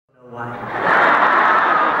buhay.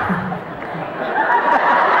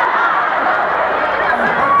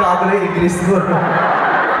 Gago na yung English ko.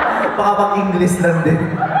 Baka pang-English lang din.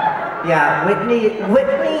 Yeah, Whitney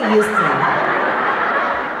Houston.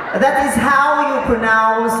 That is how you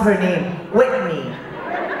pronounce her name. Whitney.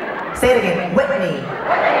 Say it again. Whitney.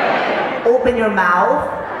 Open your mouth.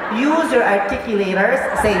 Use your articulators.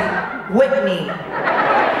 Say, Whitney.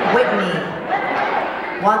 Whitney.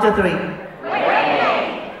 1, 2, 3.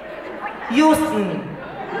 Whitney. Houston.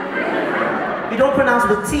 You don't pronounce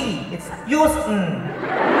the T. It's Houston.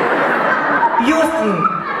 Houston.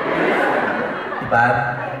 Diba?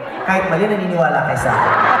 Kahit mali, naniniwala kayo sa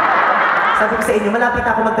akin. Sabi ko sa inyo, malapit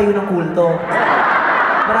ako magtayo ng kulto.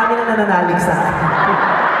 Marami na nananalig sa akin.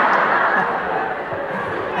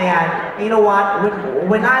 Ayan. You know what?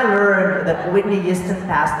 When I learned that Whitney Houston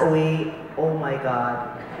passed away, oh my God,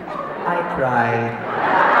 I cried.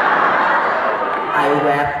 I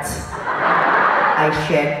wept. I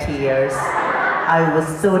shed tears. I was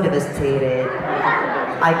so devastated.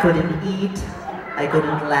 I couldn't eat. I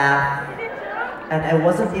couldn't laugh. And I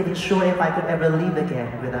wasn't even sure if I could ever live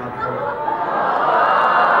again without her.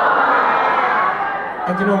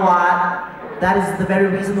 And you know what? That is the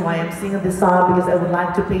very reason why I'm singing this song, because I would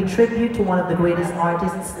like to pay tribute to one of the greatest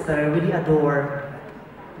artists that I really adore,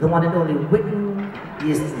 the one and only Whitney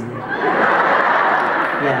Houston.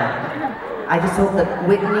 Yeah. I just hope that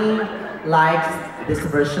Whitney likes this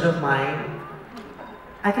version of mine.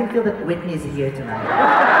 I can feel that Whitney is here tonight.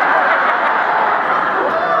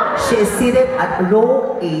 She is seated at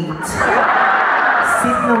row 8,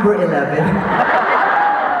 seat number 11.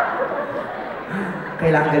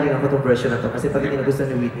 Kailangan galing ako itong version na to kasi pag hindi nagustuhan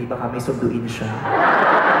ni Whitney, baka may sunduin siya.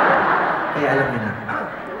 Kaya alam niyo na.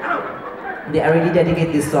 I really dedicate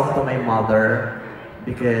this song to my mother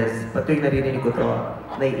because pag tuwing narinig ko to,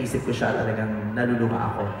 naiisip ko siya, talagang naluluha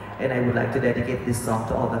ako. And I would like to dedicate this song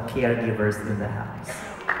to all the caregivers in the house.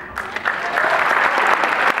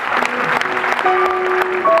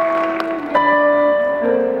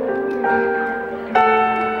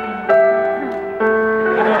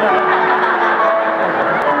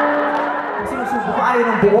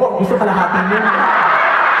 Buo, gusto kalahatin yun.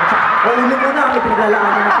 O ulo mo na, may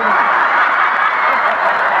pinaglalaanan ako.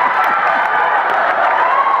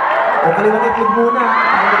 O kaliwang itlog muna,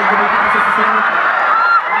 para magagamitin ka sa susunod.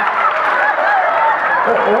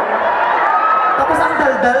 Oo. Tapos ang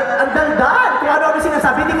daldal. Kung ano-ano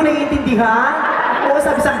sinasabi, hindi ko naiintindihan. Oo,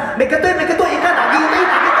 sabi sa, may katoy, ika,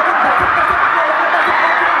 nagiging,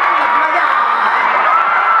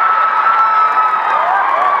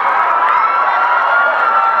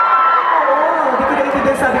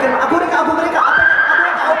 sabi ka naman, agurin ka,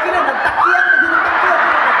 okay na, nagtakyan,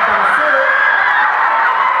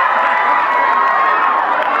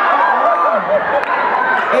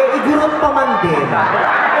 igurot pa man din.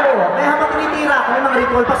 Oo, kaya habang tinitira ako, may mga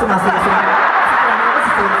ritual pa, sumasagasing. Kasi ako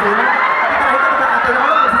si Sensei na, kahit ako nakakatayo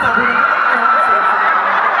ako, masasabi nito,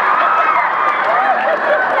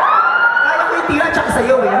 kaya ko itira, tsaka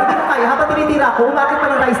sa'yo eh. Hindi ko kaya, habang tinitira ako, umakit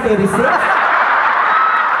pa ng rice terraces.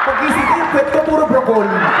 Pag-isip ko yung kwet ko, puro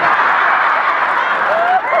broccoli.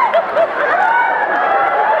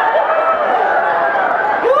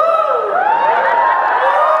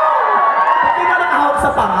 Hindi ba nakahawak sa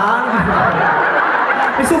pangang?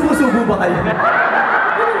 May subo-subo ba kayo?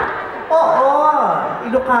 Oo!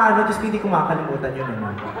 Ilocano, Diyos ko, hindi ko makakalimutan yun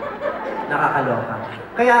naman. Nakakaloka.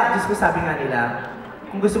 Kaya, Diyos ko, sabi nga nila,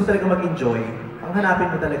 kung gusto mo talaga mag-enjoy, ang hanapin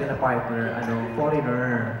mo talaga na partner,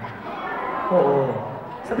 foreigner. Oo.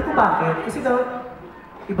 Sabi ko, bakit? Kasi daw,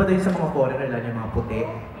 iba daw yun sa mga foreigner lang yung mga puti.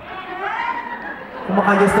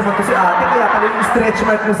 Kumakayas naman to si ate, kaya pala yung stretch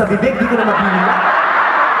mark mo sa bibig, di ko na mabila.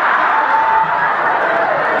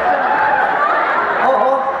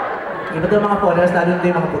 Oo. Iba daw mga foreigners, lalo na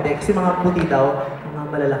yung mga puti. Kasi mga puti daw, mga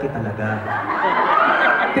malalaki talaga.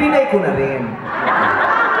 Trinay ko na rin.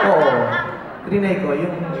 Oo. Trinay ko,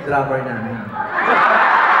 yung drummer namin.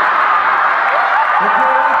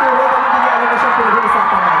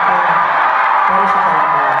 Pinag-uusapan natin. Pero siya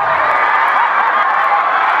talaga.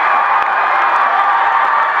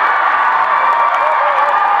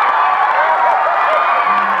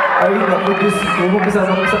 Ay, naku, Diyos ko.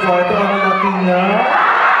 Magkasama ko sa kwarto. Ang laki nga.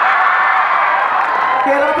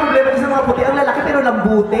 Kaya lang problema din sa mga puti. Ang lalaki pero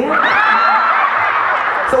lambutin.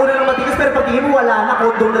 Sa una lang matigas pero pag tingin mo wala na.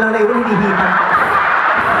 Kondom na lang na iwan, hinihiman.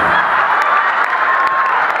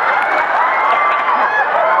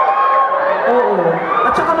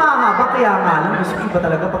 At saka mahaba, kaya nga lang, gusto ko iba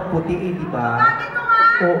talaga pag puti eh, di ba?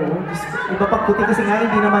 Oo, iba pag puti kasi nga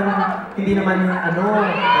hindi naman, ha?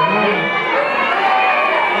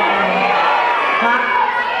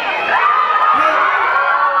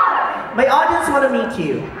 My audience want to meet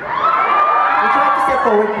you. Would you like to step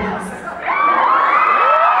forward, please?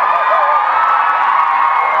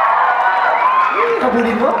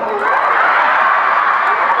 Kabulin mo?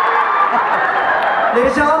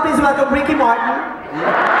 Ladies and gentlemen, please welcome Ricky Martin.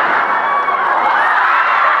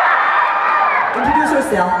 Introduce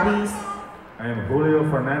yourself, please. I am Julio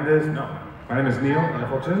Fernandez. No, my name is Neil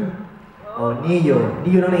Fortune. Oh, Neo.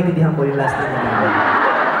 Neo na naintindihan ko yung last name na Neo.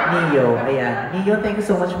 Neo, ayan. Neo, thank you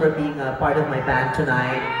so much for being a part of my band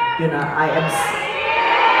tonight. You know, I am...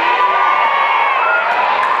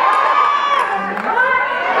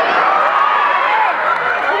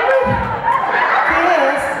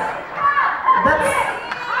 Yes! That's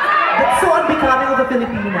so unbecoming of a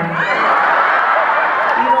Filipina.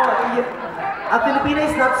 You know, a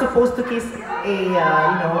Filipina is not supposed to kiss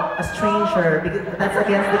a stranger because that's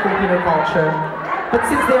against the Filipino culture. But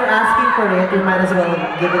since they're asking for it, we might as well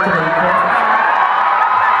give it to them.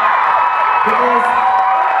 Because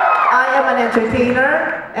I am an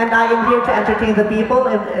entertainer and I am here to entertain the people,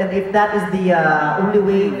 and if that is the only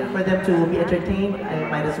way for them to be entertained, I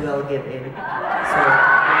might as well give in. So,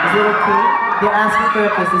 is it okay? They're asking for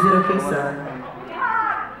a kiss. Is it okay, sir?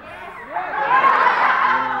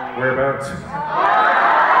 Whereabouts?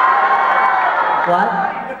 What?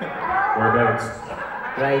 Whereabouts?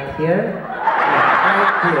 Right here? Yeah,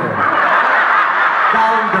 right here.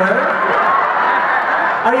 Down there?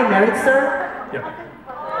 Are you married, sir? Yeah.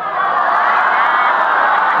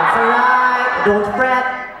 It's alright. Don't fret.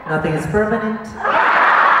 Nothing is permanent.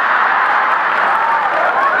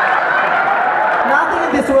 Nothing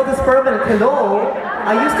in this world is permanent. Hello?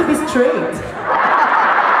 I used to be straight.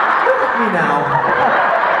 Look at me now.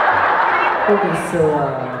 Okay, so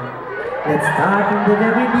let's start from the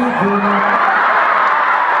very beginning.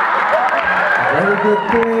 A very good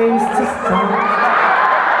place to start.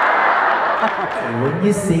 When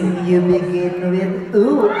you sing, you begin with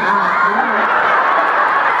ooh, ah, ah.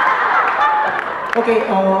 Okay,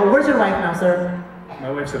 where's your wife now, sir?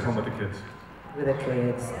 My wife's at home with the kids. With the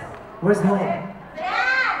kids. Where's home? I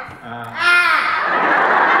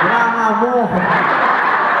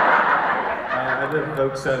live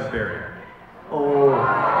outside of Barrie. Oh.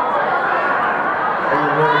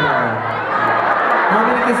 How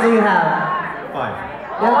many kids do you have? 5.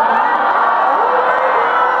 You have 5? Oh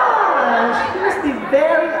my gosh, she must be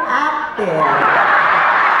very active.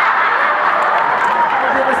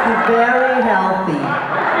 She must be very healthy.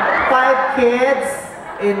 5 kids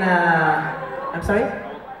in I'm sorry?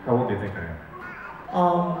 How old do you think I am?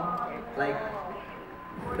 Like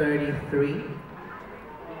 33.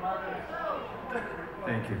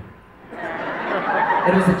 Thank you.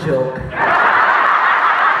 It was a joke.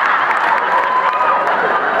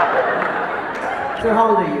 So how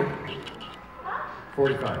old are you?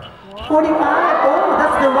 45. 45? Oh,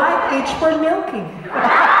 that's the right age for milking.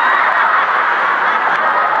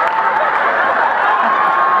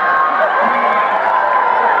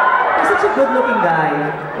 You're such a good-looking guy.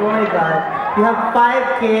 Oh my God. You have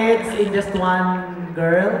 5 kids in just one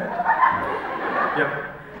girl? Yep.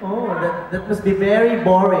 Oh, that must be very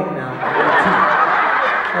boring now.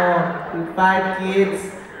 Oh, with 5 kids.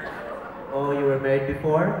 Oh, you were married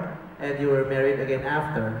before? And you were married again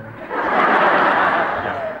after?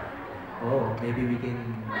 Yeah. Oh, maybe we can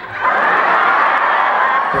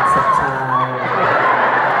spend some time,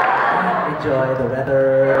 enjoy the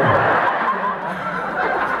weather.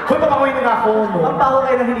 Hoy, papakoy na ako mo. Ang baho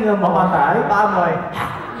kayo ng hininga mo. Papatay? Paamoy.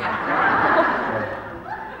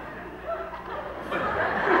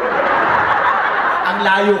 Ang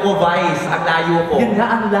layo ko, Vice. Ang layo ko. Yun nga,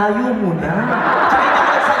 ang layo mo na. Tsaka hindi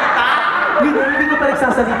ako nagsalita. Hindi ko pa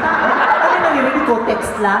nagsasalita. Ano narinig ko?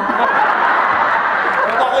 Text lang?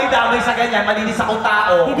 Kung ako'y damay sa ganyan, malinis akong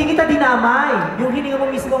tao. Hindi kita dinamay. Yung hininga mo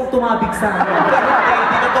mismo ang tumabig sa akin.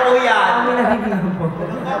 Hindi totoo yan. Paamoy na hininga mo.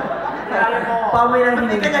 Paamoy na Ba't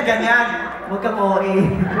di hininga. ganyan? Huwag kang OA.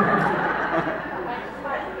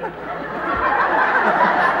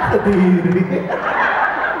 Kadiri.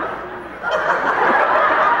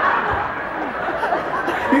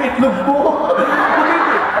 Yung itlog mo.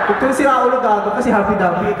 Huwag kang sira ulo gago kasi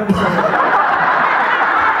happy-dappy kami sa...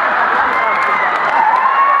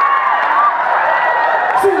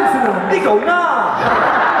 Susunod, ikaw na!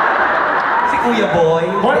 Si Kuya Boy.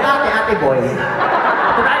 Boy, ate boy.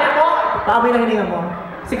 Tunaya mo! Paamoy na hininga mo.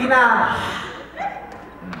 Sige na!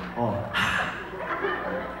 Oh.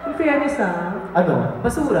 In fairness Ano?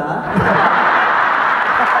 basura.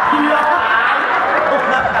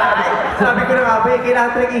 Umatay. Sabi ko na nga ba,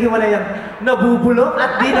 kailangan talagang ihiwalay yan. Nabubulok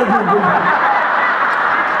at di nabubulok.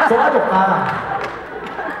 So ano ka?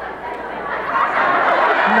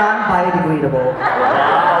 Non-biodegradable.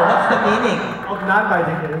 Wow. What's the meaning? Of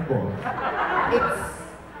non-biodegradable. It's...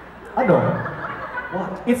 Ano?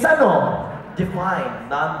 What? It's ano? Define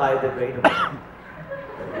non-biodegradable.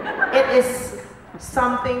 It is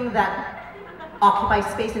something that occupies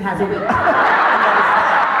space and has a weight.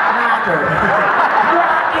 Matter.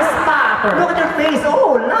 What is matter? Look at your face.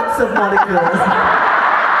 Oh, lots of molecules.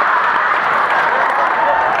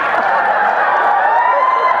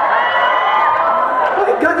 Oh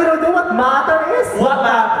my God, you don't know what matter is? What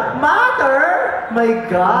matter? Matter? My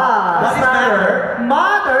God. What is matter?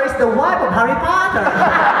 Matter is the wife of Harry Potter.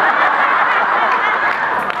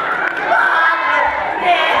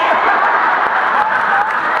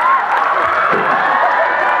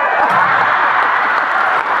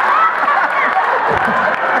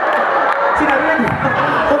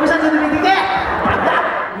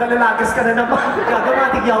 Nalalagas ka na naman.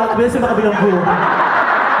 Gagamatig yawat mo yun sa mga kabilang buho.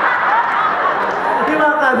 Yung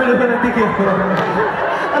mga kabilo mo ng tigyaw.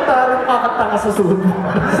 At parang kakatanga sa suot mo.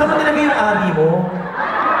 Saan mo nilagay yung ari mo?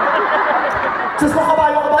 Sus,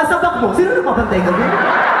 makabayo ka ba? Ang sabak mo? Sino nagpapantay ka doon?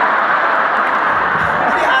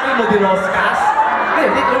 Hindi ari mo, di Roscas? Hindi,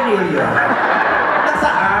 di Cornelia.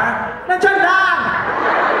 Nasaan? Nandiyan lang!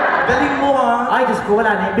 Galing mo ha? Ay, Diyos ko,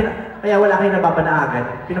 wala na. Kaya wala kayo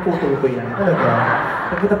napapanaagan. Pinaputol ko yan. Talaga?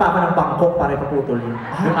 Nagpunta pa ako ng Bangkok para ipaputol yun.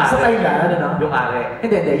 Yung ari. Sa Thailand, ano? Yung ari.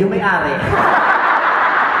 Hindi, yung may-ari.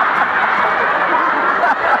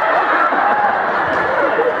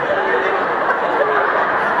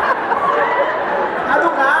 Ano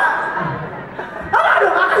nga? Ano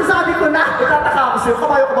nga? Kasi sabi ko na, itataka ako sa'yo,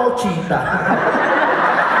 kabayo ka ba o cheetah?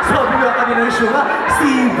 Sabi nga kanina yung syunga,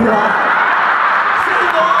 zebra.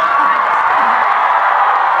 Sino?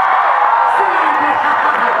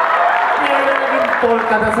 Kaya naging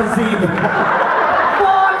polka na sa zebra.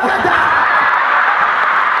 Polka na!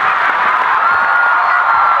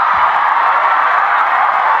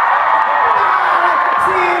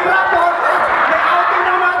 Zebra, polka! May outing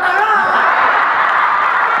ng mga tara!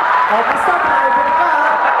 O, basta driver ka!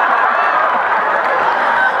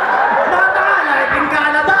 Mga tara, live in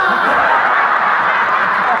Canada!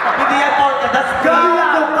 Hindi yan polka. That's Gago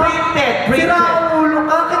ka! printed. Sira Printed. ang ulo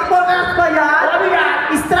ka! Kaya polka ba yan? Ano yan?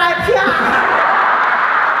 Stripe yan!